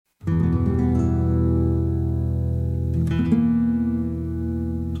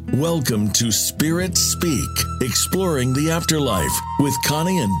Welcome to Spirit Speak, exploring the afterlife with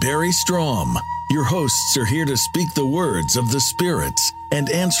Connie and Barry Strom. Your hosts are here to speak the words of the spirits and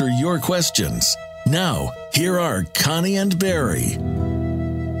answer your questions. Now, here are Connie and Barry.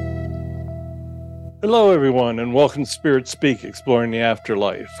 Hello, everyone, and welcome to Spirit Speak, exploring the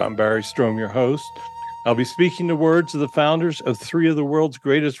afterlife. I'm Barry Strom, your host. I'll be speaking the words of the founders of three of the world's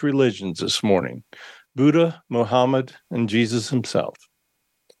greatest religions this morning: Buddha, Muhammad, and Jesus himself.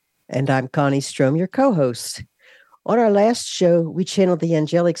 And I'm Connie Strom, your co-host. On our last show, we channeled the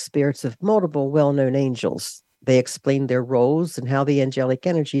angelic spirits of multiple well-known angels. They explained their roles and how the angelic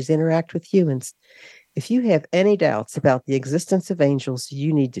energies interact with humans. If you have any doubts about the existence of angels,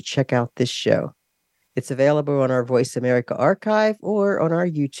 you need to check out this show. It's available on our Voice America archive or on our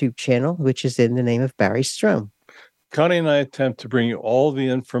YouTube channel, which is in the name of Barry Strom. Connie and I attempt to bring you all the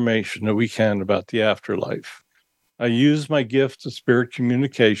information that we can about the afterlife. I use my gift of spirit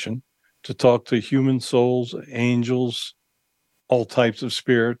communication to talk to human souls, angels, all types of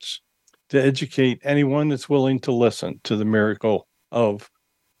spirits, to educate anyone that's willing to listen to the miracle of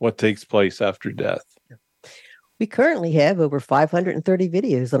what takes place after death. We currently have over 530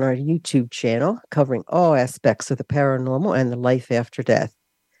 videos on our YouTube channel covering all aspects of the paranormal and the life after death.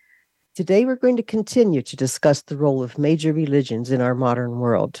 Today, we're going to continue to discuss the role of major religions in our modern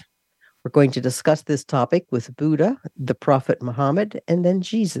world. We're going to discuss this topic with Buddha, the Prophet Muhammad, and then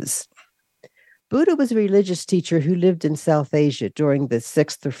Jesus. Buddha was a religious teacher who lived in South Asia during the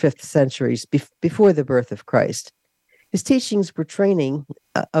 6th or 5th centuries before the birth of Christ. His teachings were training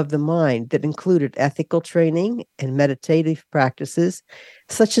of the mind that included ethical training and meditative practices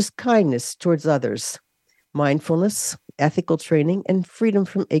such as kindness towards others, mindfulness, ethical training, and freedom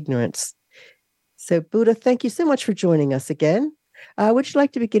from ignorance. So, Buddha, thank you so much for joining us again. Would you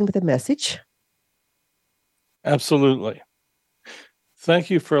like to begin with a message? Absolutely. Thank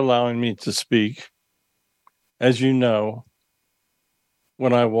you for allowing me to speak. As you know,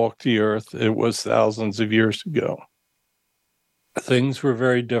 when I walked the earth, it was thousands of years ago. Things were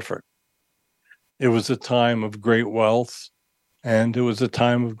very different. It was a time of great wealth, and it was a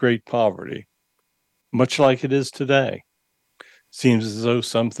time of great poverty, much like it is today. Seems as though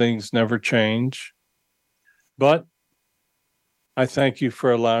some things never change. But I thank you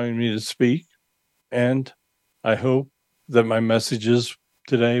for allowing me to speak, and I hope that my messages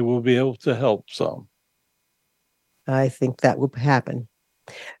today will be able to help some. I think that will happen.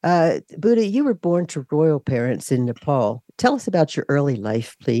 Buddha, you were born to royal parents in Nepal. Tell us about your early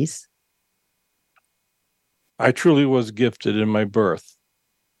life, please. I truly was gifted in my birth.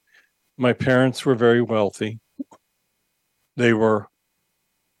 My parents were very wealthy. They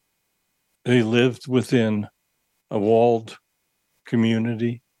lived within a walled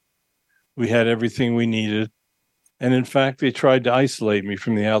community. We had everything we needed. And in fact, they tried to isolate me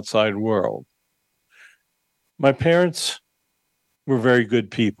from the outside world. My parents were very good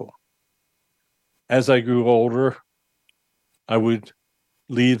people. As I grew older, I would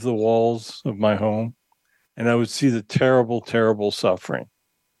leave the walls of my home and I would see the terrible, terrible suffering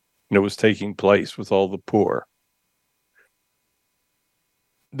that was taking place with all the poor.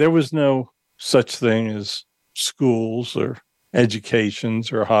 There was no such thing as schools or educations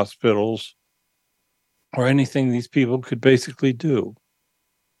or hospitals or anything these people could basically do.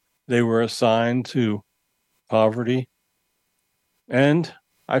 They were assigned to poverty, and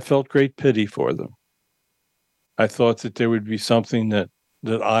I felt great pity for them. I thought that there would be something that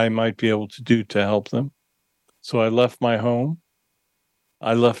I might be able to do to help them. So I left my home,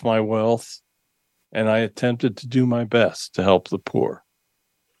 I left my wealth, and I attempted to do my best to help the poor.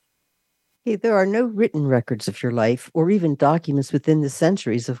 Hey, there are no written records of your life or even documents within the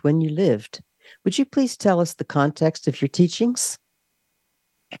centuries of when you lived. Would you please tell us the context of your teachings?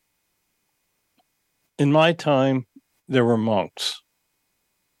 In my time, there were monks.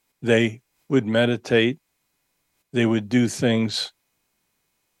 They would meditate. They would do things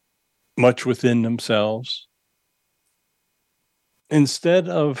much within themselves. Instead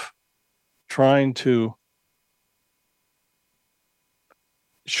of trying to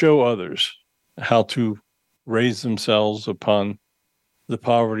show others how to raise themselves upon the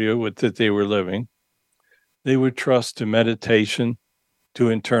poverty that they were living, they would trust to meditation, to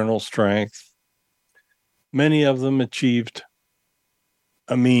internal strength. Many of them achieved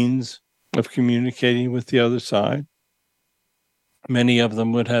a means of communicating with the other side. Many of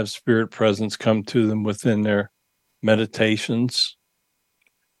them would have spirit presence come to them within their meditations.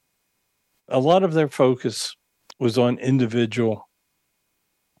 A lot of their focus was on individual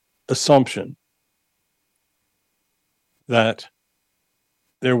assumption that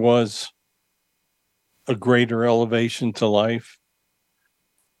there was a greater elevation to life,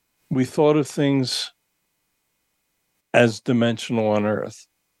 we thought of things as dimensional on Earth.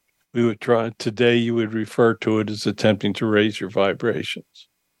 We would try, today you would refer to it as attempting to raise your vibrations.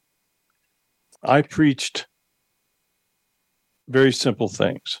 I preached very simple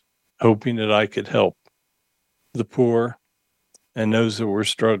things, hoping that I could help the poor and those that were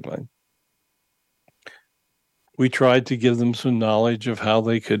struggling. We tried to give them some knowledge of how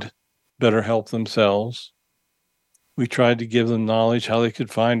they could better help themselves. We tried to give them knowledge how they could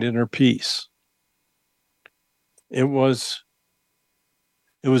find inner peace. It was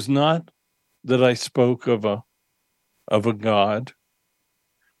not that I spoke of a God.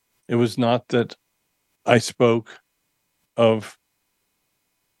 It was not that I spoke of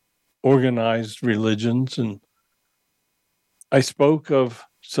organized religions, and I spoke of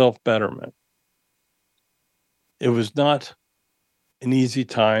self-betterment. It was not an easy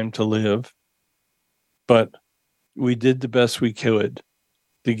time to live, but we did the best we could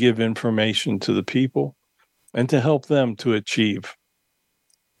to give information to the people and to help them to achieve,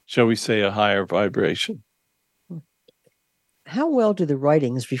 shall we say, a higher vibration. How well do the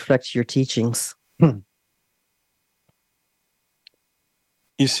writings reflect your teachings? You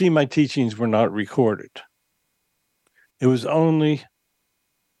see, my teachings were not recorded. It was only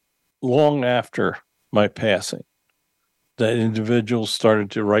long after my passing that individuals started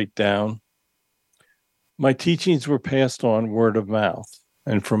to write down. My teachings were passed on word of mouth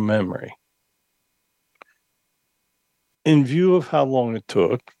and from memory. In view of how long it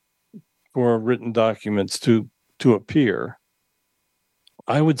took for written documents to appear,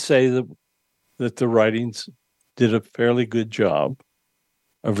 I would say that the writings did a fairly good job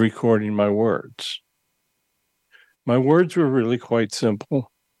of recording my words. My words were really quite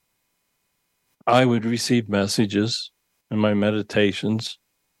simple. I would receive messages in my meditations.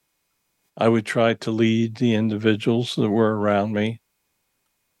 I would try to lead the individuals that were around me.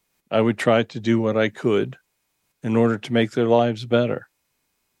 I would try to do what I could in order to make their lives better.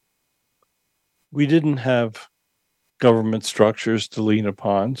 We didn't have government structures to lean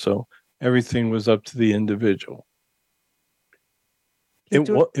upon, so everything was up to the individual.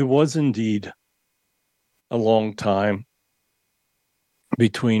 It was indeed a long time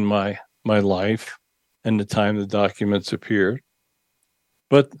between my life and the time the documents appeared,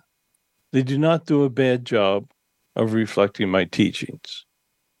 but they do not do a bad job of reflecting my teachings.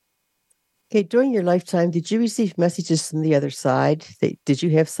 Okay, during your lifetime, did you receive messages from the other side? Did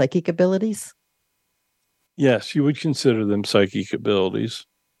you have psychic abilities? Yes, you would consider them psychic abilities.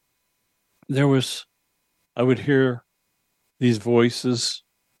 I would hear these voices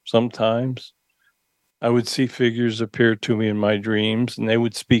sometimes. I would see figures appear to me in my dreams, and they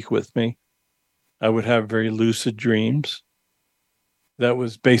would speak with me. I would have very lucid dreams. That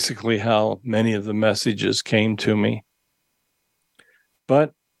was basically how many of the messages came to me.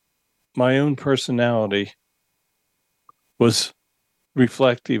 But my own personality was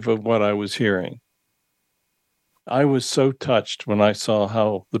reflective of what I was hearing. I was so touched when I saw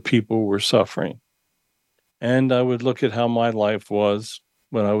how the people were suffering. And I would look at how my life was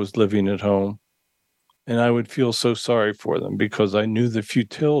when I was living at home. And I would feel so sorry for them because I knew the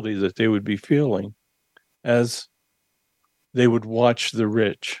futility that they would be feeling as they would watch the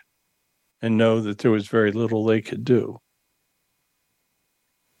rich and know that there was very little they could do.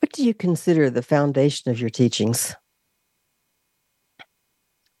 What do you consider the foundation of your teachings?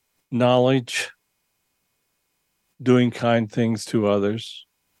 Knowledge, doing kind things to others,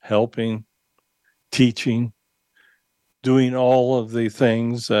 helping, teaching, doing all of the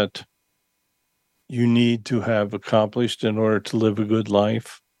things that you need to have accomplished in order to live a good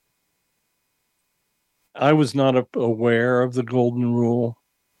life. I was not aware of the golden rule,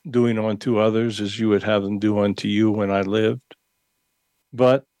 doing unto others as you would have them do unto you, when I lived.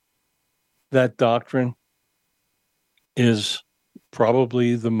 But that doctrine is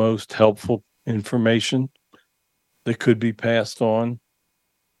probably the most helpful information that could be passed on.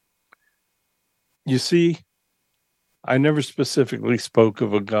 You see, I never specifically spoke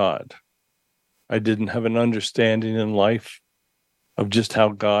of a God. I didn't have an understanding in life of just how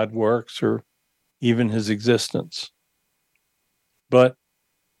God works or even his existence. But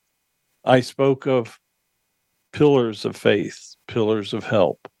I spoke of pillars of faith, pillars of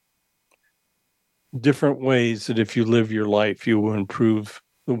help, different ways that if you live your life, you will improve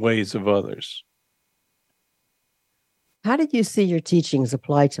the ways of others. How did you see your teachings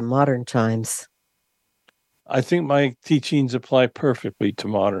apply to modern times? I think my teachings apply perfectly to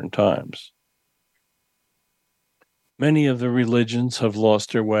modern times. Many of the religions have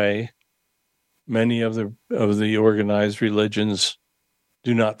lost their way. Many of the organized religions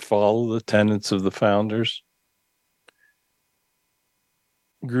do not follow the tenets of the founders.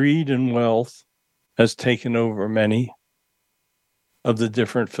 greed and wealth has taken over many of the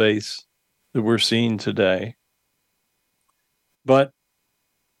different faiths that we're seeing today. But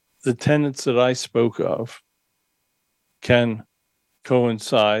the tenets that I spoke of can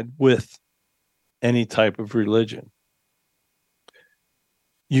coincide with any type of religion.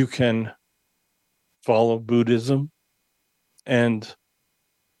 You can follow Buddhism and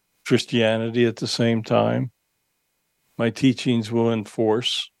Christianity at the same time. My teachings will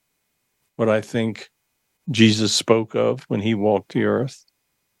enforce what I think Jesus spoke of when he walked the earth.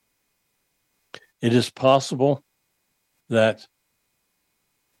 It is possible that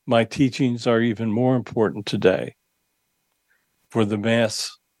my teachings are even more important today for the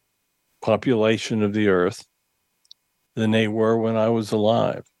mass population of the earth than they were when I was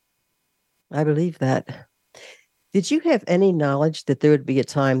alive. I believe that. Did you have any knowledge that there would be a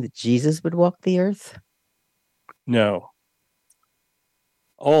time that Jesus would walk the earth? No.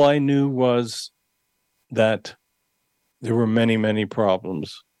 All I knew was that there were many, many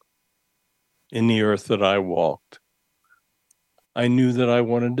problems in the earth that I walked. I knew that I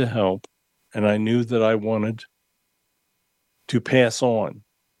wanted to help, and I knew that I wanted to pass on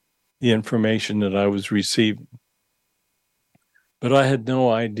the information that I was receiving. But I had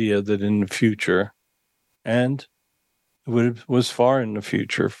no idea that in the future, and it was far in the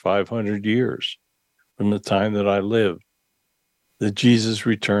future, 500 years from the time that I lived, that Jesus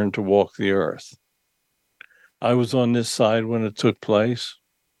returned to walk the earth. I was on this side when it took place,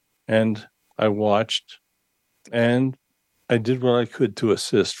 and I watched, and I did what I could to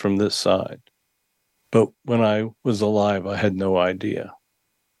assist from this side. But when I was alive, I had no idea.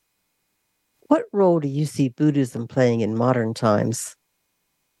 What role do you see Buddhism playing in modern times?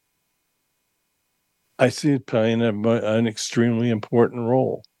 I see it playing an extremely important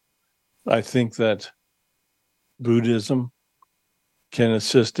role. I think that Buddhism can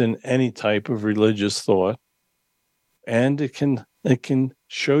assist in any type of religious thought, and it can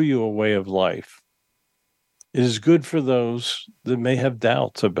show you a way of life. It is good for those that may have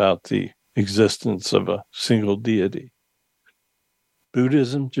doubts about the existence of a single deity.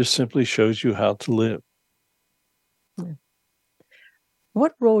 Buddhism just simply shows you how to live.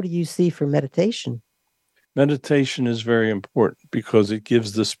 What role do you see for meditation? Meditation is very important because it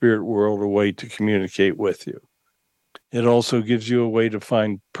gives the spirit world a way to communicate with you. It also gives you a way to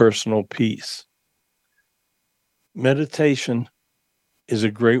find personal peace. Meditation is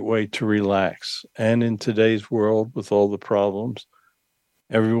a great way to relax. And in today's world, with all the problems,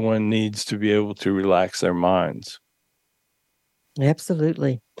 everyone needs to be able to relax their minds.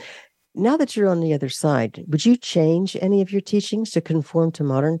 Absolutely. Now that you're on the other side, would you change any of your teachings to conform to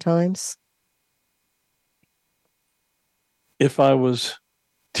modern times? If I was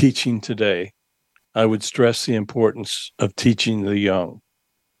teaching today, I would stress the importance of teaching the young.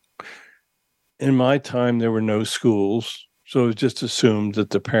 In my time, there were no schools, so it was just assumed that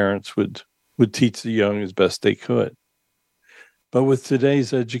the parents would teach the young as best they could. But with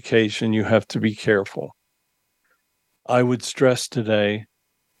today's education, you have to be careful. I would stress today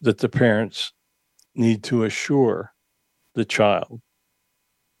that the parents need to assure the child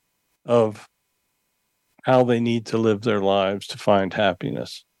of how they need to live their lives to find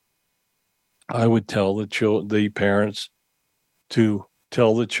happiness. I would tell the parents to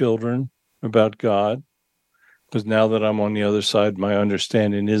tell the children about God, because now that I'm on the other side, my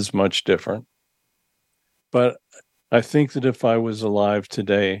understanding is much different. But I think that if I was alive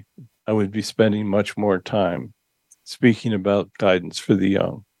today, I would be spending much more time speaking about guidance for the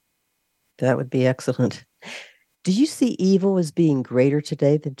young. That would be excellent. Do you see evil as being greater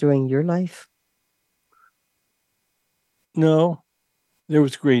today than during your life? No, there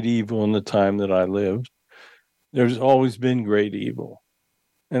was great evil in the time that I lived. There's always been great evil.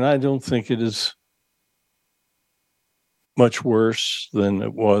 And I don't think it is much worse than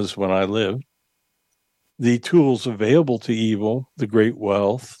it was when I lived. The tools available to evil, the great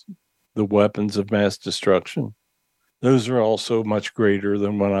wealth, the weapons of mass destruction, those are also much greater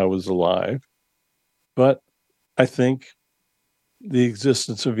than when I was alive. But I think the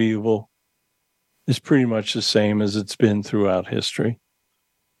existence of evil is pretty much the same as it's been throughout history.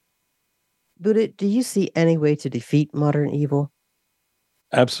 Buddha, do you see any way to defeat modern evil?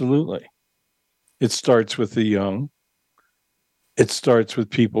 Absolutely. It starts with the young. It starts with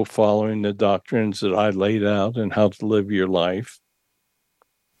people following the doctrines that I laid out and how to live your life.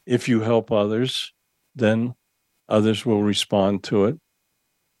 If you help others, then others will respond to it.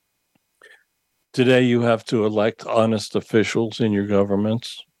 Today, you have to elect honest officials in your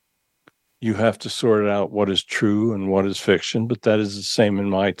governments. You have to sort out what is true and what is fiction, but that is the same in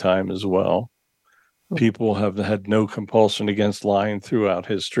my time as well. People have had no compulsion against lying throughout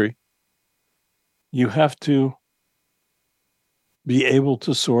history. You have to be able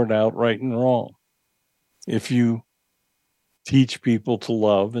to sort out right and wrong. If you teach people to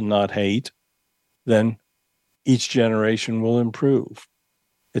love and not hate, then each generation will improve.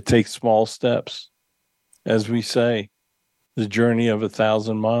 It takes small steps. As we say, the journey of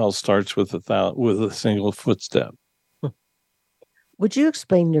 1,000 miles starts with a single footstep. Would you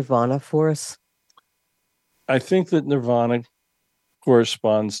explain nirvana for us? I think that nirvana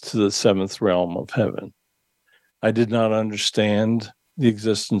corresponds to the seventh realm of heaven. I did not understand the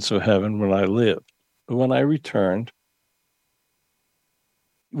existence of heaven when I lived, but when I returned,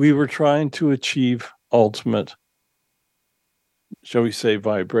 we were trying to achieve ultimate, shall we say,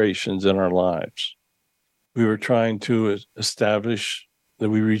 vibrations in our lives. We were trying to establish that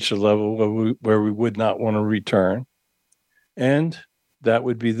we reach a level where we would not want to return, and that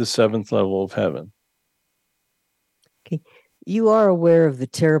would be the seventh level of heaven. Okay. You are aware of the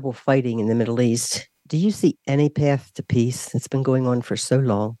terrible fighting in the Middle East. Do you see any path to peace that's been going on for so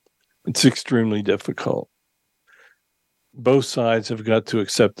long? It's extremely difficult. Both sides have got to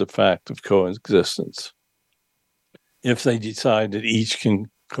accept the fact of coexistence. If they decide that each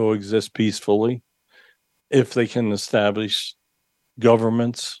can coexist peacefully, if they can establish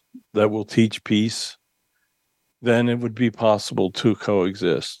governments that will teach peace, then it would be possible to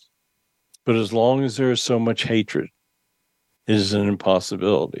coexist. But as long as there is so much hatred, it is an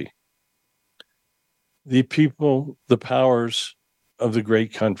impossibility. The people, the powers of the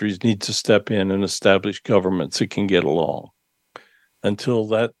great countries need to step in and establish governments that can get along. Until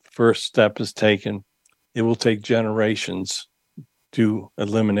that first step is taken, it will take generations to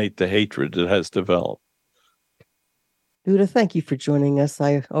eliminate the hatred that has developed. Buddha, thank you for joining us.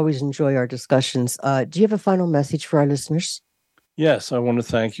 I always enjoy our discussions. Do you have a final message for our listeners? Yes, I want to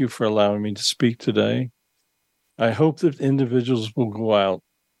thank you for allowing me to speak today. I hope that individuals will go out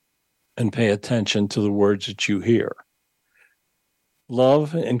and pay attention to the words that you hear.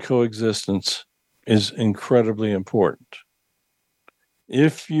 Love and coexistence is incredibly important.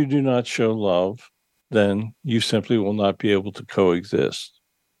 If you do not show love, then you simply will not be able to coexist.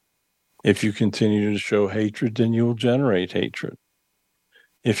 If you continue to show hatred, then you will generate hatred.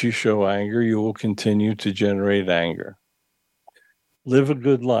 If you show anger, you will continue to generate anger. Live a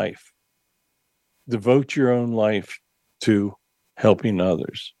good life. Devote your own life to helping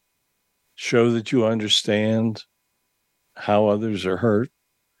others. Show that you understand how others are hurt.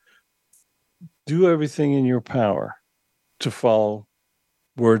 Do everything in your power to follow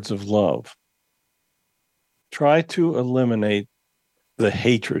words of love. Try to eliminate the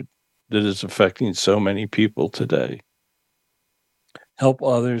hatred that is affecting so many people today. Help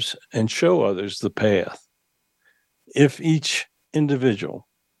others and show others the path. If each individual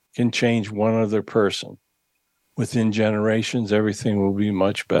can change one other person, within generations, everything will be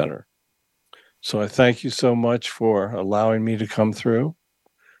much better. So I thank you so much for allowing me to come through.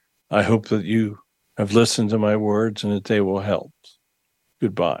 I hope that you have listened to my words and that they will help.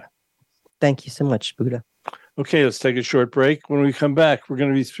 Goodbye. Thank you so much, Buddha. Okay, let's take a short break. When we come back, we're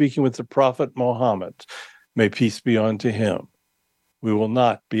going to be speaking with the Prophet Muhammad. May peace be unto him. We will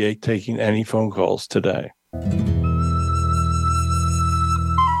not be taking any phone calls today.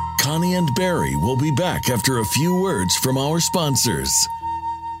 Connie and Barry will be back after a few words from our sponsors.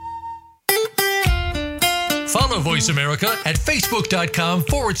 Follow Voice America at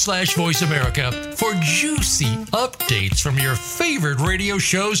facebook.com/Voice America for juicy updates from your favorite radio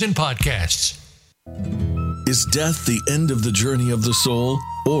shows and podcasts. Is death the end of the journey of the soul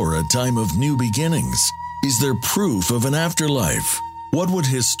or a time of new beginnings? Is there proof of an afterlife? What would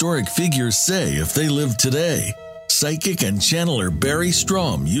historic figures say if they lived today? Psychic and channeler Barry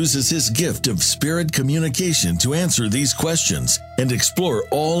Strom uses his gift of spirit communication to answer these questions and explore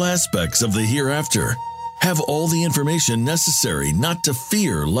all aspects of the hereafter. Have all the information necessary not to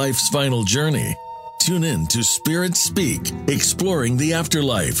fear life's final journey. Tune in to Spirit Speak, Exploring the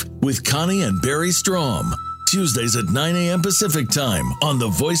Afterlife with Connie and Barry Strom. Tuesdays at 9 a.m. Pacific Time on the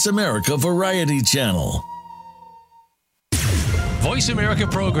Voice America Variety Channel. Voice America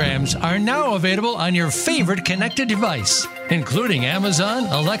programs are now available on your favorite connected device, including Amazon,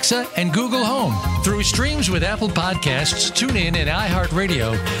 Alexa, and Google Home. Through streams with Apple Podcasts, TuneIn, and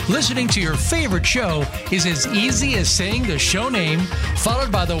iHeartRadio, listening to your favorite show is as easy as saying the show name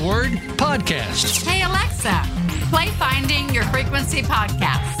followed by the word podcast. Hey, Alexa, play Finding Your Frequency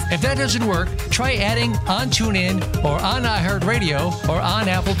podcast. If that doesn't work, try adding on TuneIn or on iHeartRadio or on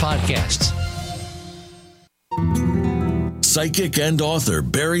Apple Podcasts. Psychic and author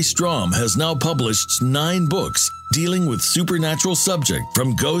Barry Strom has now published 9 books dealing with supernatural subjects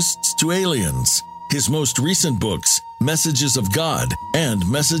from ghosts to aliens. His most recent books, Messages of God and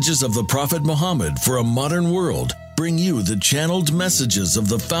Messages of the Prophet Muhammad for a Modern World, bring you the channeled messages of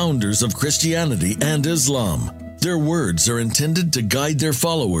the founders of Christianity and Islam. Their words are intended to guide their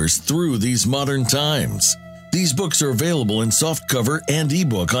followers through these modern times. These books are available in softcover and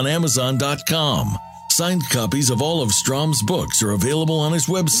ebook on Amazon.com. Signed copies of all of Strom's books are available on his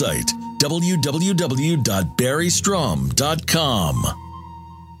website, www.barrystrom.com.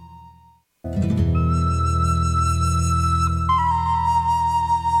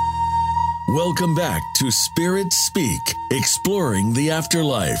 Welcome back to Spirit Speak, Exploring the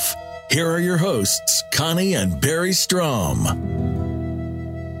Afterlife. Here are your hosts, Connie and Barry Strom.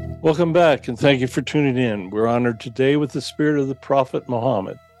 Welcome back, and thank you for tuning in. We're honored today with the spirit of the Prophet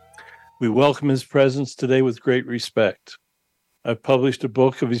Muhammad. We welcome his presence today with great respect. I've published a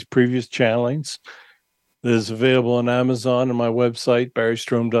book of his previous channelings that is available on Amazon and my website,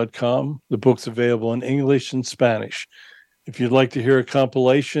 barrystrom.com. The book's available in English and Spanish. If you'd like to hear a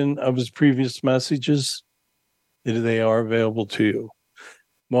compilation of his previous messages, they are available to you.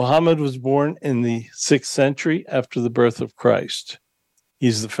 Muhammad was born in the 6th century after the birth of Christ.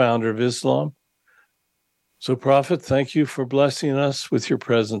 He's the founder of Islam. So, Prophet, thank you for blessing us with your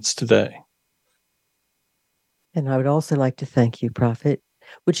presence today. And I would also like to thank you, Prophet.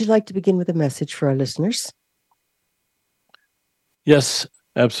 Would you like to begin with a message for our listeners? Yes,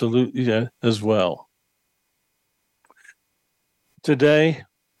 absolutely, as well. Today,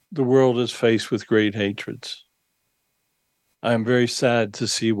 the world is faced with great hatreds. I am very sad to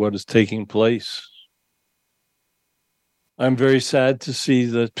see what is taking place. I'm very sad to see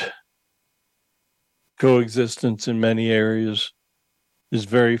that coexistence in many areas is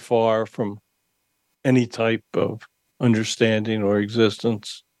very far from any type of understanding or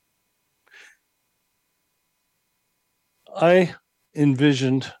existence. I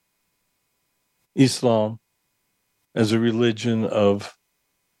envisioned Islam as a religion of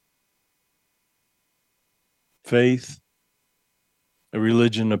faith, a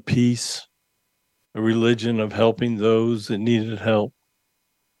religion of peace, a religion of helping those that needed help.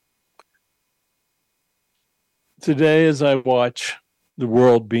 Today, as I watch the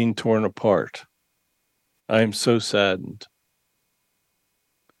world being torn apart, I am so saddened.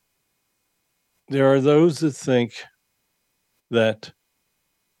 There are those that think that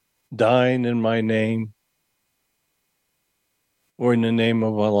dying in my name or in the name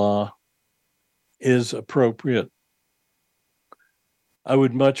of Allah is appropriate. I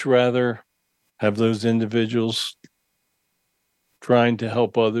would much rather have those individuals trying to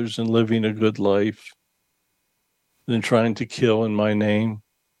help others and living a good life than trying to kill in my name.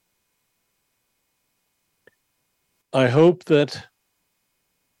 I hope that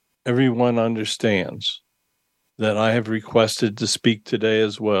everyone understands that I have requested to speak today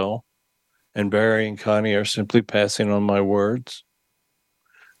as well, and Barry and Connie are simply passing on my words.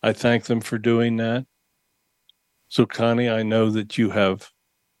 I thank them for doing that. So, Connie, I know that you have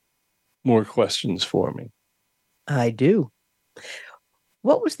more questions for me. I do.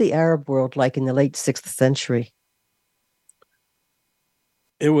 What was the Arab world like in the late 6th century?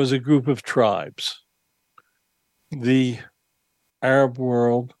 It was a group of tribes. The Arab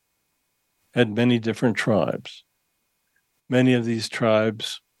world had many different tribes. Many of these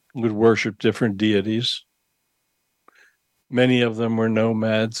tribes would worship different deities. Many of them were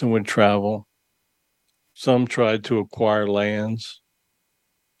nomads and would travel. Some tried to acquire lands.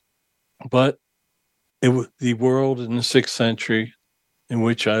 But the world in the 6th century in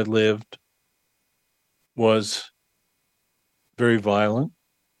which I lived was very violent.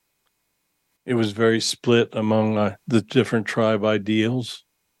 It was very split among the different tribe ideals.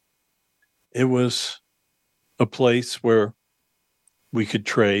 It was a place where we could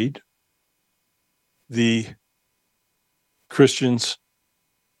trade. The Christians'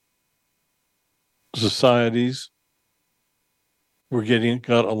 societies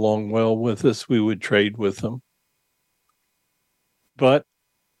got along well with us. We would trade with them. But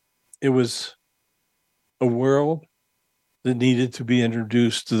it was a world that needed to be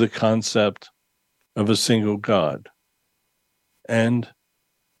introduced to the concept of a single God and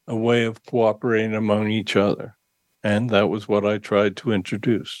a way of cooperating among each other. And that was what I tried to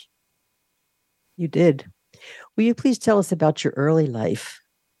introduce. You did. Will you please tell us about your early life?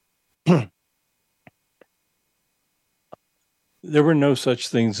 There were no such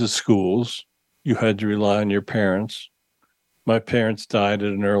things as schools. You had to rely on your parents. My parents died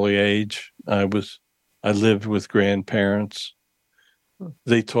at an early age. I lived with grandparents.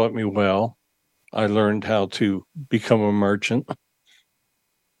 They taught me well. I learned how to become a merchant.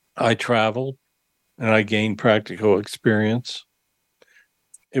 I traveled and I gained practical experience.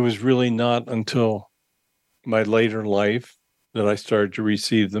 it was really not until my later life that I started to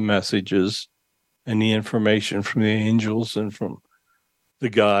receive the messages and the information from the angels and from the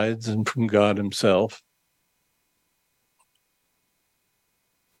guides and from God himself.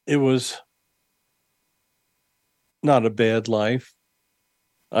 It was not a bad life.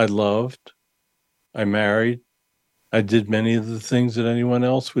 I loved, I married, I did many of the things that anyone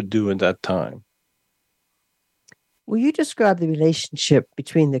else would do at that time. Will you describe the relationship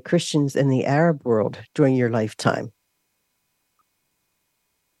between the Christians and the Arab world during your lifetime?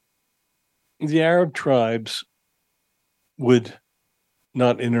 The Arab tribes would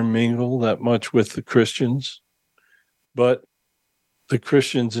not intermingle that much with the Christians, but the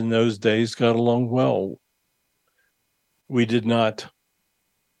Christians in those days got along well. We did not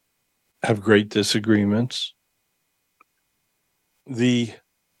have great disagreements. The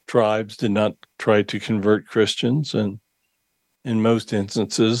tribes did not try to convert Christians, and in most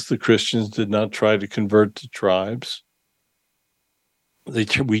instances, the Christians did not try to convert the tribes.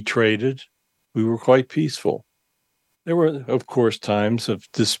 We traded. We were quite peaceful. There were, of course, times of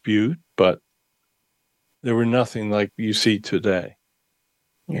dispute, but there were nothing like you see today.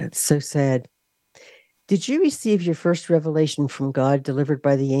 Yeah, it's so sad. Did you receive your first revelation from God delivered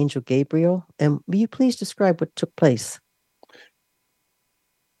by the angel Gabriel? And will you please describe what took place?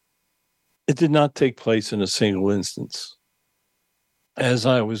 It did not take place in a single instance. As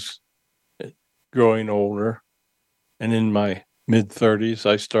I was growing older and in my mid-30s,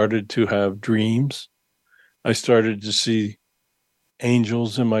 I started to have dreams. I started to see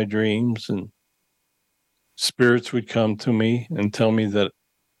angels in my dreams, and spirits would come to me and tell me that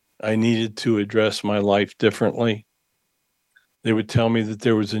I needed to address my life differently. They would tell me that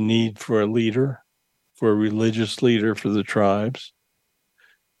there was a need for a leader, for a religious leader for the tribes.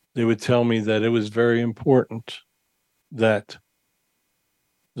 They would tell me that it was very important that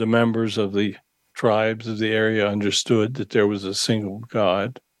the members of the tribes of the area understood that there was a single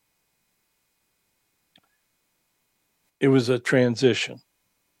God. It was a transition.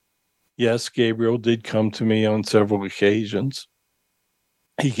 Yes, Gabriel did come to me on several occasions.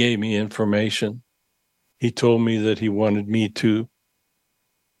 He gave me information. He told me that he wanted me to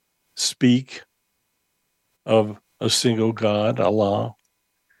speak of a single God, Allah.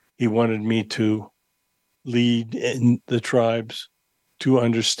 He wanted me to lead in the tribes to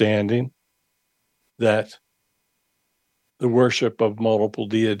understanding that the worship of multiple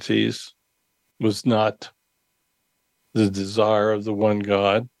deities was not the desire of the one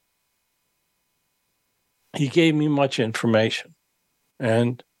God. He gave me much information,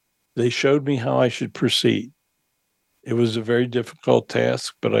 and they showed me how I should proceed. It was a very difficult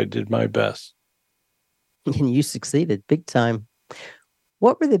task, but I did my best. And you succeeded big time.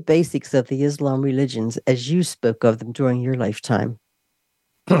 What were the basics of the Islam religions as you spoke of them during your lifetime?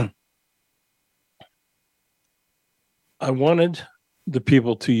 I wanted the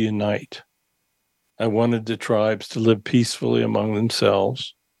people to unite. I wanted the tribes to live peacefully among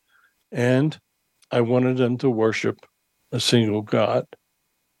themselves, and I wanted them to worship a single God.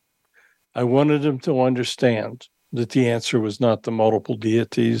 I wanted them to understand that the answer was not the multiple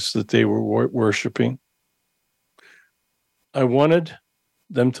deities that they were worshiping. I wanted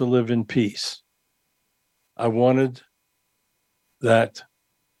them to live in peace. I wanted that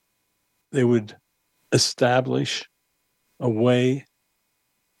they would establish a way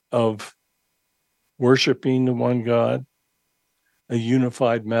of worshiping the one God, a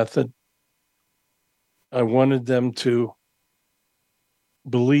unified method. I wanted them to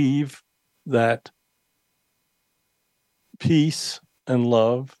believe that peace and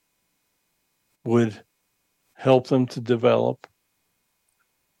love would help them to develop.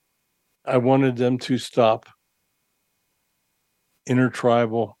 I wanted them to stop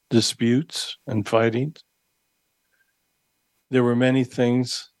intertribal disputes and fighting. There were many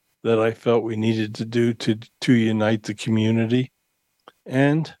things that I felt we needed to do to unite the community.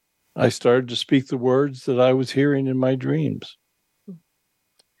 And I started to speak the words that I was hearing in my dreams.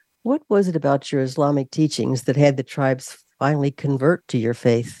 What was it about your Islamic teachings that had the tribes finally convert to your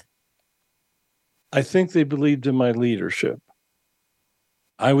faith? I think they believed in my leadership.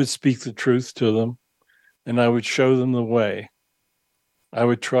 I would speak the truth to them, and I would show them the way. I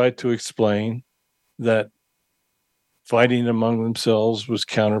would try to explain that fighting among themselves was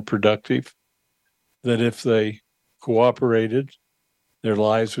counterproductive, that if they cooperated, their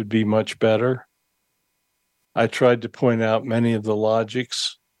lives would be much better. I tried to point out many of the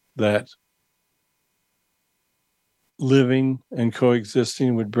logics that living and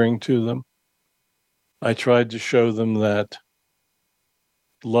coexisting would bring to them. I tried to show them that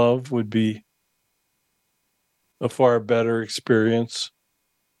love would be a far better experience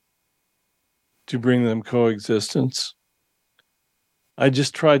to bring them coexistence. I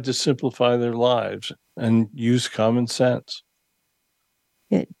just tried to simplify their lives and use common sense.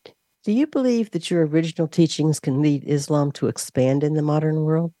 Do you believe that your original teachings can lead Islam to expand in the modern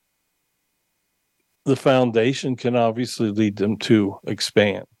world? The foundation can obviously lead them to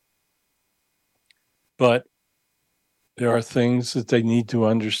expand. But there are things that they need to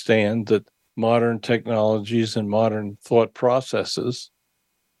understand, that modern technologies and modern thought processes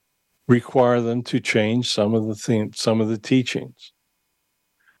require them to change some of the teachings.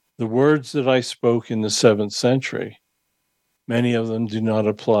 The words that I spoke in the 7th century, many of them do not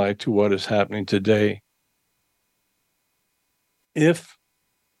apply to what is happening today. If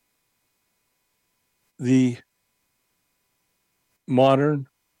the modern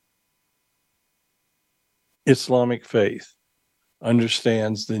Islamic faith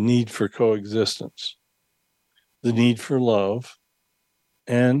understands the need for coexistence, the need for love,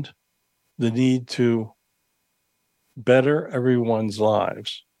 and the need to better everyone's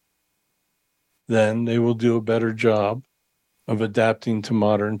lives, then they will do a better job of adapting to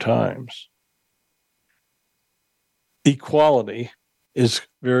modern times. Equality is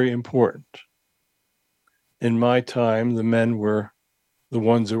very important. In my time, the men were the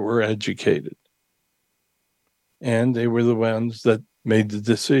ones that were educated, and they were the ones that made the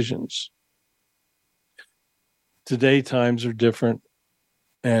decisions. Today, times are different,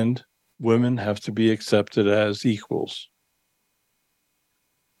 and women have to be accepted as equals.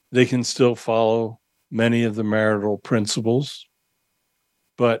 They can still follow many of the marital principles,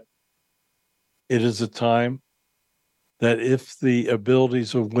 but it is a time that if the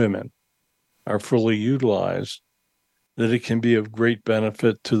abilities of women are fully utilized, that it can be of great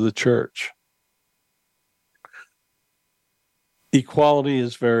benefit to the church. Equality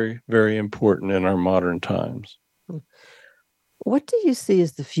is very, very important in our modern times. What do you see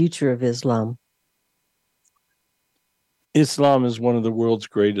as the future of Islam? Islam is one of the world's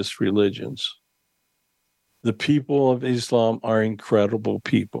greatest religions. The people of Islam are incredible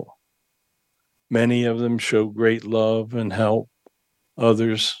people. Many of them show great love and help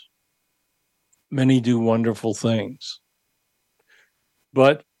others. Many do wonderful things.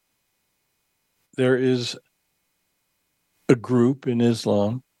 But there is a group in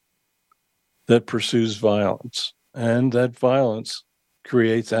Islam that pursues violence, and that violence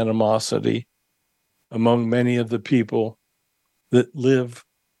creates animosity among many of the people that live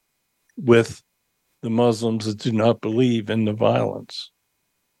with the Muslims that do not believe in the violence.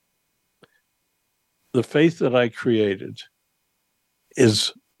 The faith that I created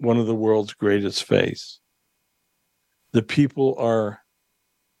is one of the world's greatest faiths. The people are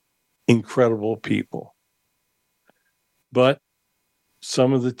incredible people, but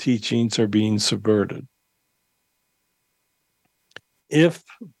some of the teachings are being subverted. If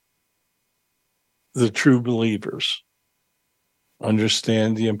the true believers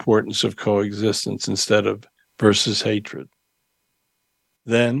understand the importance of coexistence instead of versus hatred,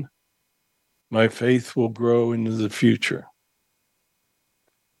 then my faith will grow into the future.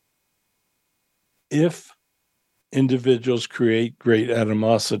 If individuals create great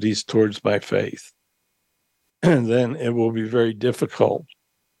animosities towards my faith, then it will be very difficult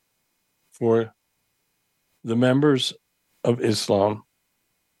for the members of Islam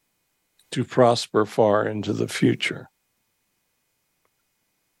to prosper far into the future.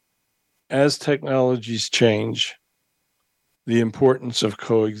 As technologies change, the importance of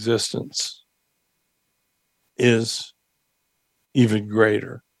coexistence is even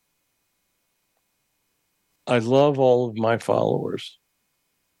greater. I love all of my followers.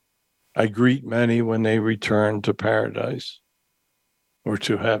 I greet many when they return to paradise or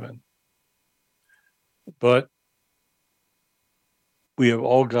to heaven. But we have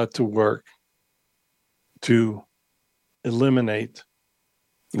all got to work to eliminate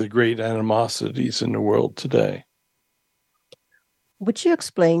the great animosities in the world today. Would you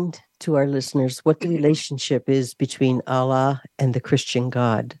explain to our listeners what the relationship is between Allah and the Christian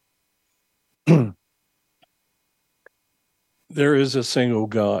God? There is a single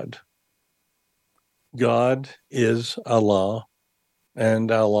God. God is Allah,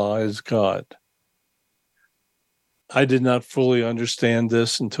 and Allah is God. I did not fully understand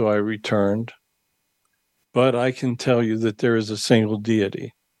this until I returned, but I can tell you that there is a single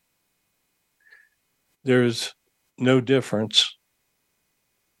deity. There is no difference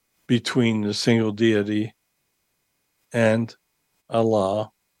between the single deity and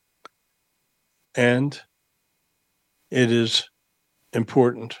Allah, and it is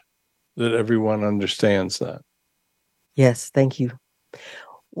important that everyone understands that. Yes, thank you.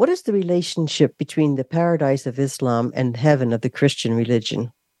 What is the relationship between the paradise of Islam and heaven of the Christian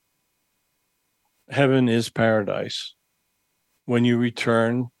religion? heaven is paradise. When you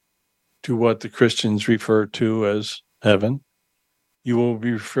return to what the Christians refer to as heaven, you will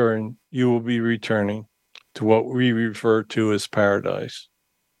be returning to what we refer to as paradise.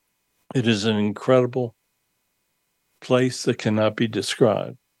 It is an incredible place that cannot be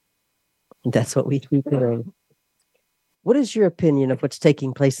described. That's what we keep hearing. What is your opinion of what's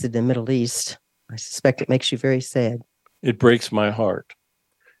taking place in the Middle East? I suspect it makes you very sad. It breaks my heart.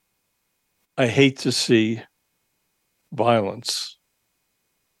 I hate to see violence.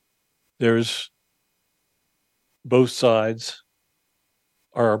 There's both sides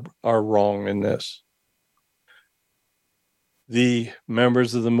are wrong in this. The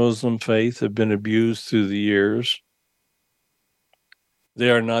members of the Muslim faith have been abused through the years. They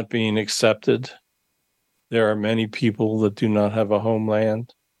are not being accepted. There are many people that do not have a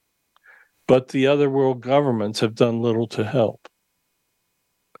homeland. But the other world governments have done little to help.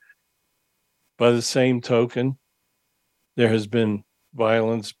 By the same token, there has been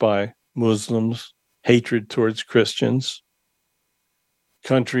violence by Muslims, hatred towards Christians.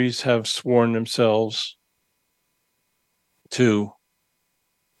 Countries have sworn themselves to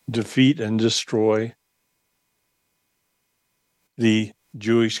defeat and destroy the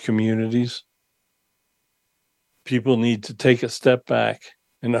Jewish communities. People need to take a step back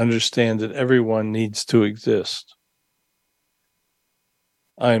and understand that everyone needs to exist.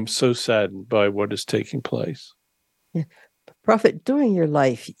 I am so saddened by what is taking place. Yeah. Prophet, during your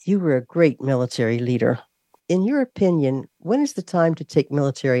life, you were a great military leader. In your opinion, when is the time to take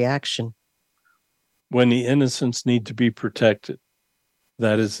military action? When the innocents need to be protected,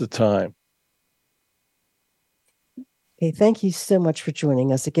 that is the time. Okay, thank you so much for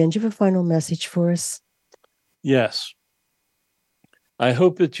joining us again. Do you have a final message for us? Yes. I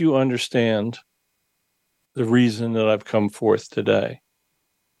hope that you understand the reason that I've come forth today.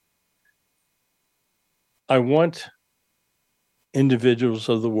 I want individuals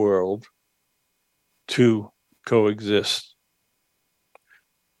of the world to coexist.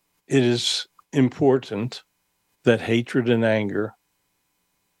 It is important that hatred and anger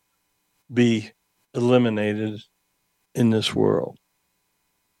be eliminated in this world.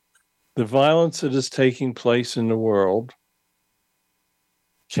 The violence that is taking place in the world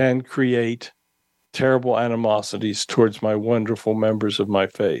can create terrible animosities towards my wonderful members of my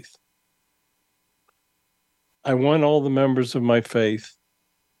faith. I want all the members of my faith,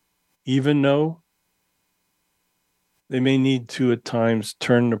 even though they may need to at times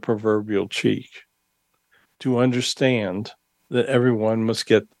turn the proverbial cheek, to understand that everyone must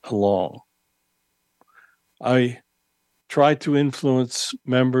get along. I try to influence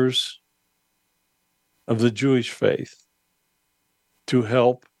members of the Jewish faith to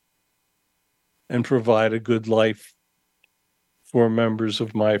help and provide a good life for members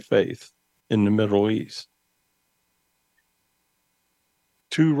of my faith in the Middle East.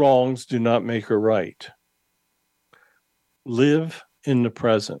 Two wrongs do not make a right. Live in the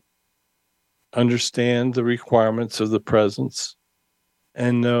present. Understand the requirements of the presence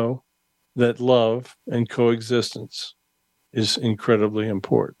and know that love and coexistence is incredibly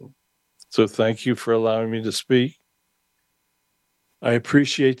important. So thank you for allowing me to speak. I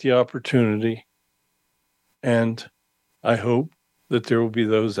appreciate the opportunity, and I hope that there will be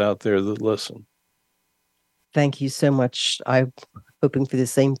those out there that listen. Thank you so much. I'm hoping for the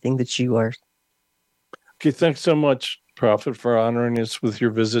same thing that you are. Okay, thanks so much, Prophet, for honoring us with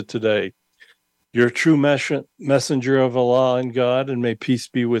your visit today. You're a true messenger of Allah and God, and may peace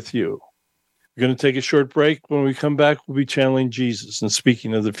be with you. We're going to take a short break. When we come back, we'll be channeling Jesus and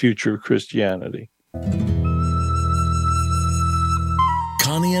speaking of the future of Christianity.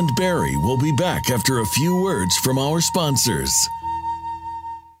 Connie and Barry will be back after a few words from our sponsors.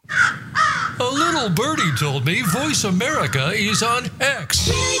 A little birdie told me Voice America is on X.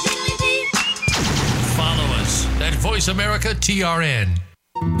 Follow us at Voice America TRN.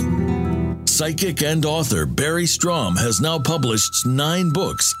 Psychic and author Barry Strom has now published 9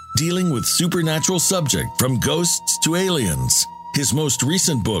 books dealing with supernatural subjects from ghosts to aliens. His most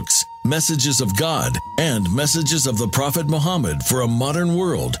recent books, Messages of God and Messages of the Prophet Muhammad for a Modern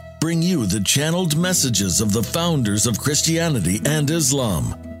World, bring you the channeled messages of the founders of Christianity and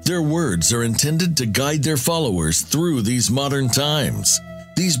Islam. Their words are intended to guide their followers through these modern times.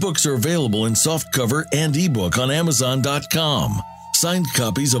 These books are available in softcover and ebook on Amazon.com. Signed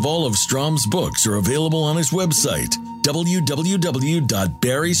copies of all of Strom's books are available on his website,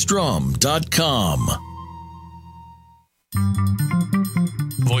 www.barrystrom.com.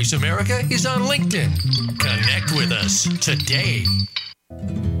 Voice America is on LinkedIn. Connect with us today.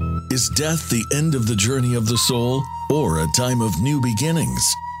 Is death the end of the journey of the soul or a time of new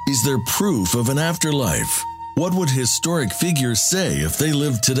beginnings? Is there proof of an afterlife? What would historic figures say if they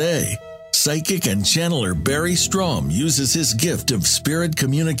lived today? Psychic and channeler Barry Strom uses his gift of spirit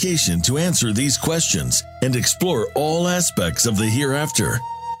communication to answer these questions and explore all aspects of the hereafter.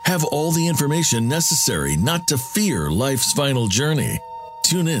 Have all the information necessary not to fear life's final journey.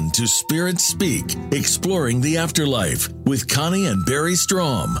 Tune in to Spirit Speak, Exploring the Afterlife with Connie and Barry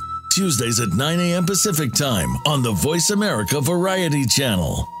Strom. Tuesdays at 9 a.m. Pacific Time on the Voice America Variety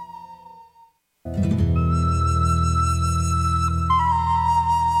Channel.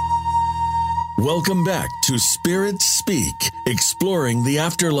 Welcome back to Spirit Speak, Exploring the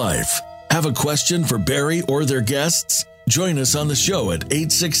Afterlife. Have a question for Barry or their guests? Join us on the show at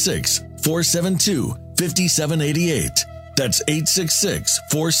 866-472-5788. That's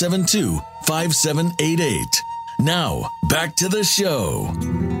 866-472-5788. Now, back to the show.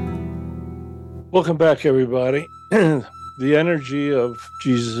 Welcome back, everybody. The energy of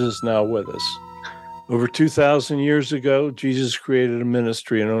Jesus is now with us. Over 2,000 years ago, Jesus created a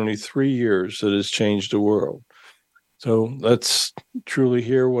ministry in only 3 years that has changed the world. So let's truly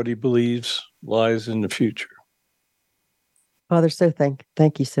hear what he believes lies in the future. Father, so thank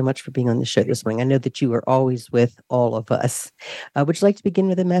you so much for being on the show this morning. I know that you are always with all of us. Would you like to begin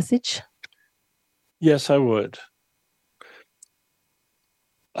with a message? Yes, I would.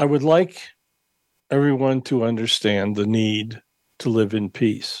 I would like everyone to understand the need to live in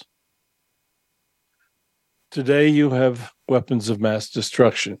peace. Today, you have weapons of mass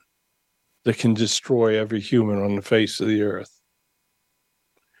destruction that can destroy every human on the face of the earth.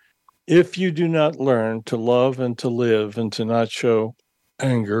 If you do not learn to love and to live and to not show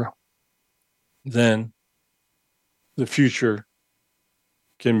anger, then the future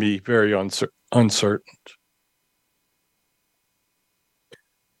can be very uncertain.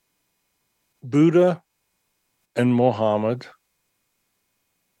 Buddha and Muhammad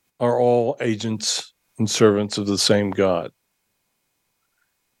are all agents and servants of the same God.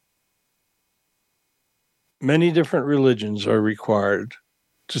 Many different religions are required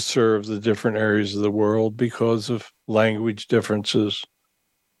to serve the different areas of the world because of language differences,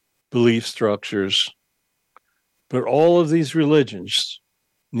 belief structures. But all of these religions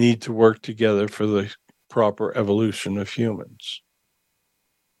need to work together for the proper evolution of humans.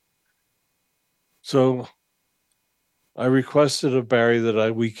 So I requested of Barry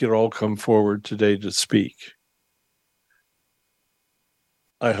that we could all come forward today to speak.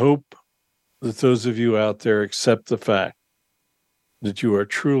 I hope that those of you out there accept the fact that you are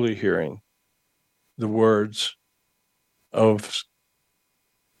truly hearing the words of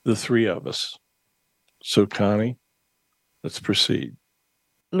the three of us. So, Connie, let's proceed.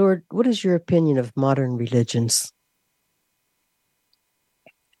 Lord, what is your opinion of modern religions?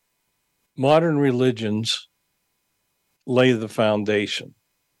 Modern religions lay the foundation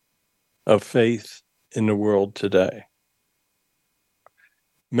of faith in the world today.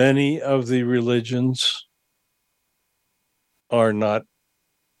 Many of the religions are not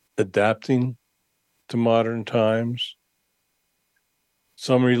adapting to modern times.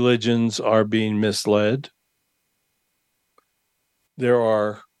 Some religions are being misled. There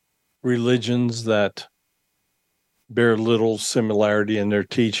are religions that bear little similarity in their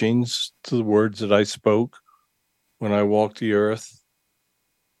teachings to the words that I spoke when I walked the earth.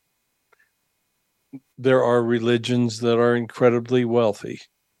 There are religions that are incredibly wealthy,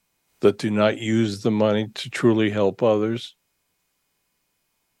 that do not use the money to truly help others.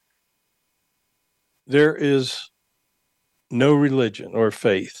 There is no religion or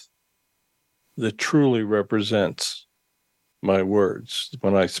faith that truly represents my words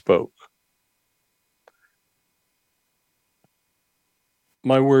when I spoke.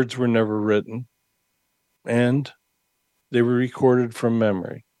 My words were never written, and they were recorded from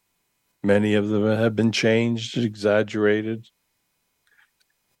memory. Many of them have been changed, exaggerated.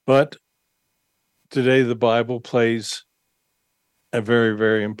 But today the Bible plays a very,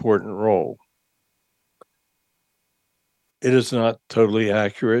 very important role. It is not totally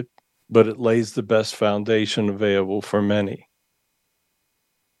accurate, but it lays the best foundation available for many.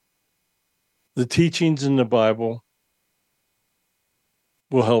 The teachings in the Bible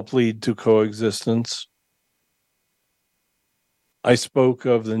will help lead to coexistence. I spoke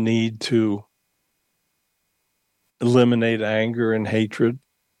of the need to eliminate anger and hatred.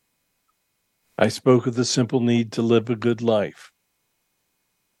 I spoke of the simple need to live a good life.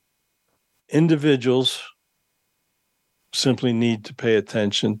 Individuals simply need to pay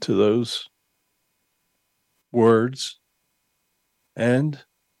attention to those words and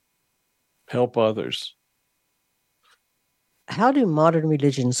help others. How do modern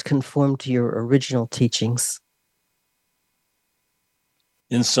religions conform to your original teachings?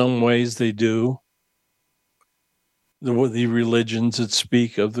 In some ways, they do. The religions that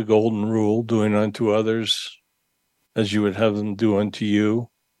speak of the golden rule, doing unto others as you would have them do unto you.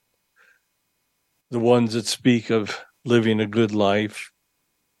 The ones that speak of living a good life,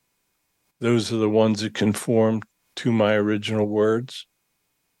 those are the ones that conform to my original words.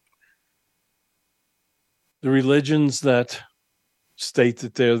 The religions that state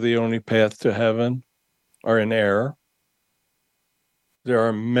that they're the only path to heaven are in error. There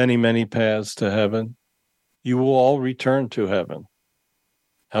are many, many paths to heaven. You will all return to heaven.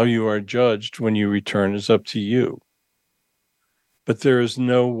 How you are judged when you return is up to you. But there is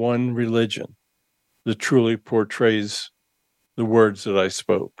no one religion that truly portrays the words that I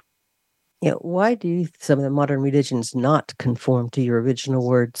spoke. Yeah, why do some of the modern religions not conform to your original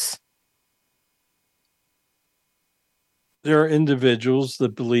words? There are individuals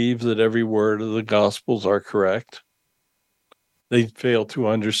that believe that every word of the Gospels are correct. They fail to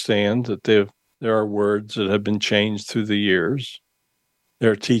understand that there are words that have been changed through the years.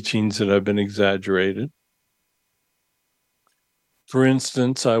 There are teachings that have been exaggerated. For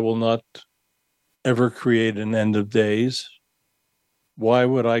instance, I will not ever create an end of days. Why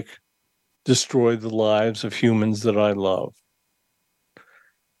would I destroy the lives of humans that I love?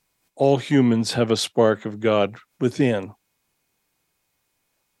 All humans have a spark of God within.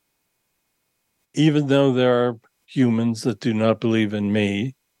 Even though there are humans that do not believe in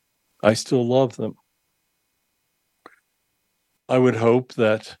me, I still love them. I would hope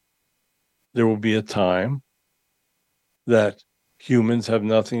that there will be a time that humans have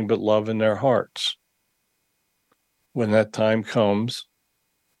nothing but love in their hearts. When that time comes,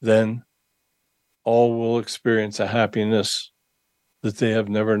 then all will experience a happiness that they have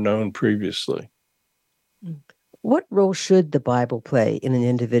never known previously. What role should the Bible play in an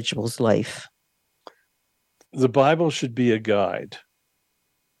individual's life? The Bible should be a guide.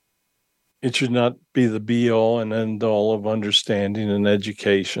 It should not be the be-all and end-all of understanding and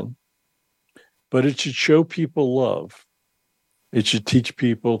education, but it should show people love. It should teach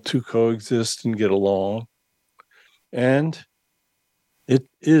people to coexist and get along. And it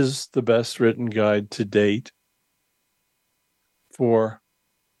is the best written guide to date for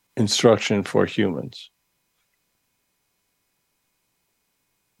instruction for humans.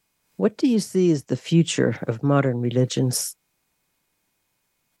 What do you see as the future of modern religions?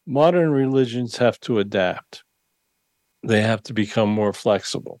 Modern religions have to adapt. They have to become more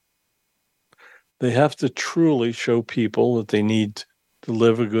flexible. They have to truly show people that they need to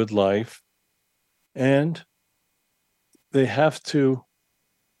live a good life, and they have to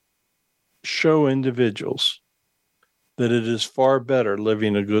show individuals that it is far better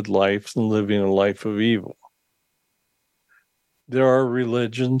living a good life than living a life of evil. There are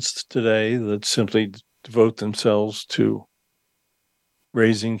religions today that simply devote themselves to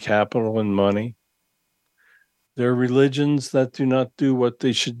raising capital and money. There are religions that do not do what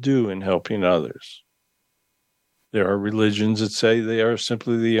they should do in helping others. There are religions that say they are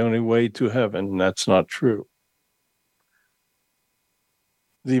simply the only way to heaven, and that's not true.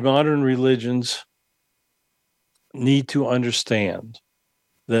 The modern religions need to understand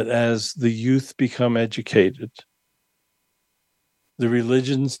that as the youth become educated, the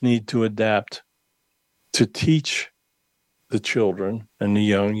religions need to adapt to teach the children and the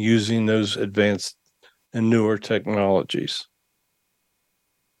young using those advanced and newer technologies.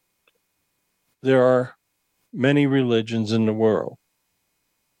 There are many religions in the world.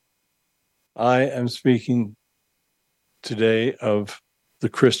 I am speaking today of the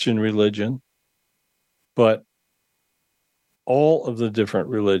Christian religion, but all of the different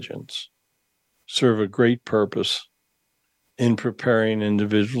religions serve a great purpose in preparing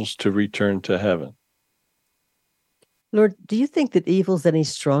individuals to return to heaven. Lord, do you think that evil's any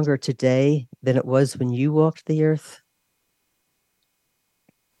stronger today than it was when you walked the earth?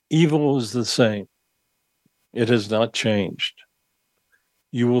 Evil is the same. It has not changed.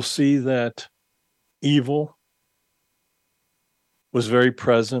 You will see that evil was very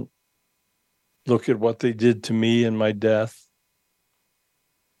present. Look at what they did to me in my death.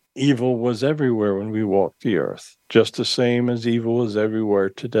 Evil was everywhere when we walked the earth, just the same as evil is everywhere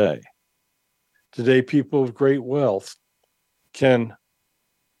today. Today, people of great wealth can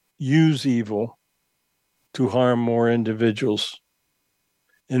use evil to harm more individuals.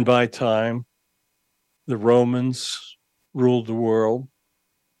 And by time, the Romans ruled the world.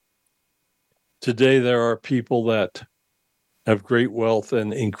 Today, there are people that have great wealth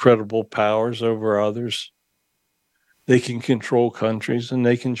and incredible powers over others. They can control countries and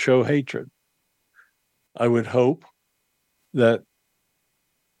they can show hatred. I would hope that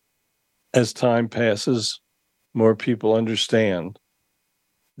as time passes, more people understand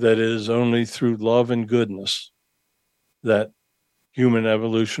that it is only through love and goodness that human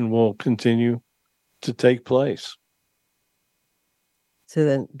evolution will continue to take place. So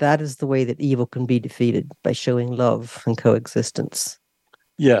then that is the way that evil can be defeated, by showing love and coexistence.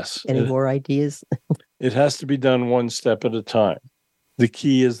 Yes. Any more ideas? It has to be done one step at a time. The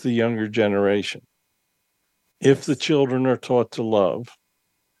key is the younger generation. If the children are taught to love,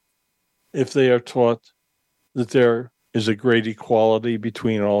 if they are taught that there is a great equality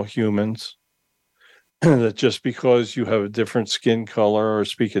between all humans, that just because you have a different skin color or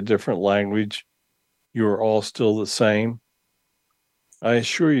speak a different language, you are all still the same, I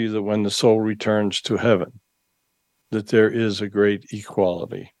assure you that when the soul returns to heaven, that there is a great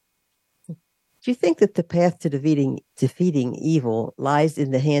equality. Do you think that the path to defeating evil lies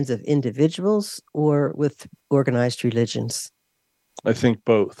in the hands of individuals or with organized religions? I think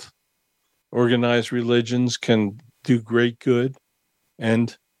both. Organized religions can do great good,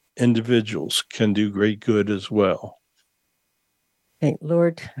 and individuals can do great good as well. Hey,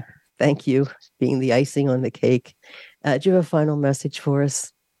 Lord, thank you for being the icing on the cake. Do you have a final message for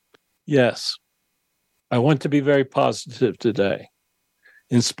us? Yes. I want to be very positive today.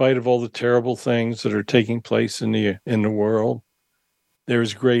 In spite of all the terrible things that are taking place in the world,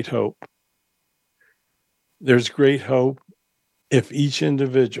 there's great hope. There's great hope if each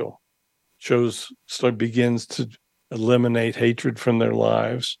individual begins to eliminate hatred from their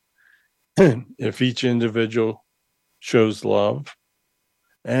lives, if each individual shows love,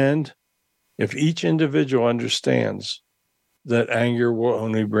 and if each individual understands that anger will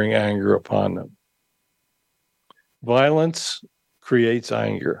only bring anger upon them. Violence creates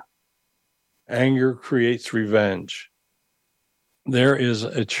anger. Anger creates revenge. There is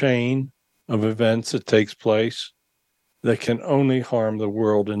a chain of events that takes place that can only harm the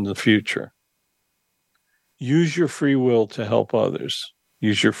world in the future. Use your free will to help others.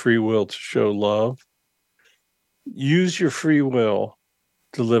 Use your free will to show love. Use your free will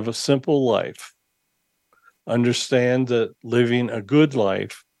to live a simple life. Understand that living a good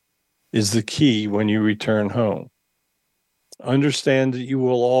life is the key when you return home. Understand that you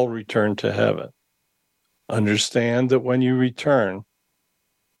will all return to heaven. Understand that when you return,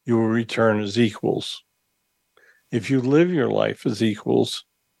 you will return as equals. If you live your life as equals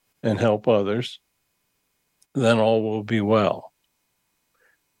and help others, then all will be well.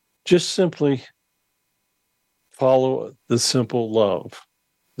 Just simply follow the simple love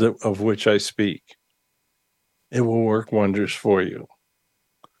of which I speak. It will work wonders for you.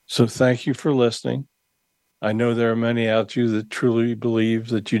 So thank you for listening. I know there are many out you that truly believe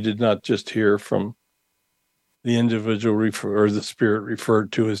that you did not just hear from the individual or the spirit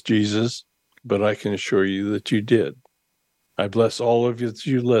referred to as Jesus, but I can assure you that you did. I bless all of you that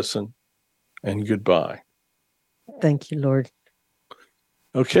you listen, and goodbye. Thank you, Lord.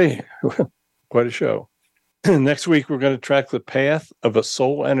 Okay, quite a show. Next week, we're going to track the path of a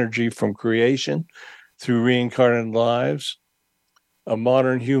soul energy from creation through reincarnated lives, a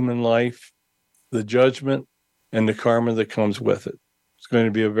modern human life, the judgment, and the karma that comes with it. It's going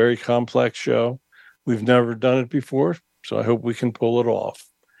to be a very complex show. We've never done it before, so I hope we can pull it off.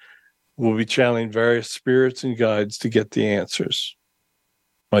 We'll be channeling various spirits and guides to get the answers.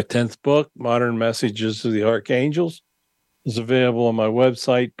 My 10th book, Modern Messages of the Archangels, is available on my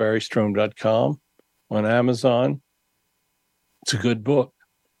website, barrystrom.com, on Amazon. It's a good book.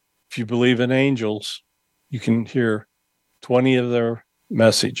 If you believe in angels, you can hear 20 of their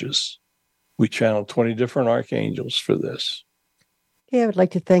messages. We channeled 20 different archangels for this. Yeah, I would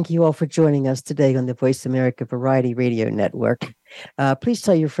like to thank you all for joining us today on the Voice America Variety Radio Network. Please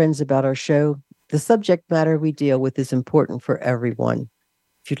tell your friends about our show. The subject matter we deal with is important for everyone.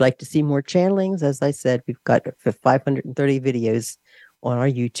 If you'd like to see more channelings, as I said, we've got 530 videos on our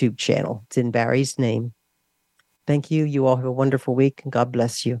YouTube channel. It's in Barry's name. Thank you. You all have a wonderful week, and God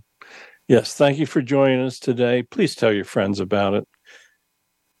bless you. Yes, thank you for joining us today. Please tell your friends about it.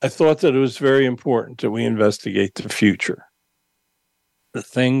 I thought that it was very important that we investigate the future. The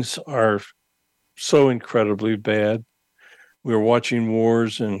things are so incredibly bad. We're watching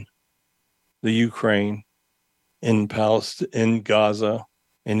wars in the Ukraine, in Palestine, in Gaza,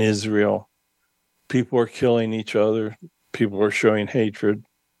 in Israel. People are killing each other. People are showing hatred.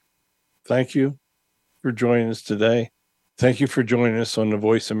 Thank you for joining us today. Thank you for joining us on the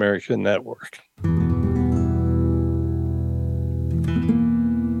Voice America Network.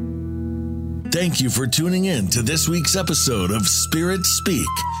 Thank you for tuning in to this week's episode of Spirit Speak,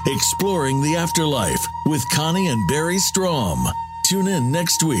 Exploring the Afterlife with Connie and Barry Strom. Tune in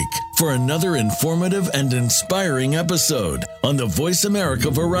next week for another informative and inspiring episode on the Voice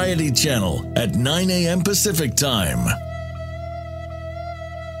America Variety Channel at 9 a.m. Pacific Time.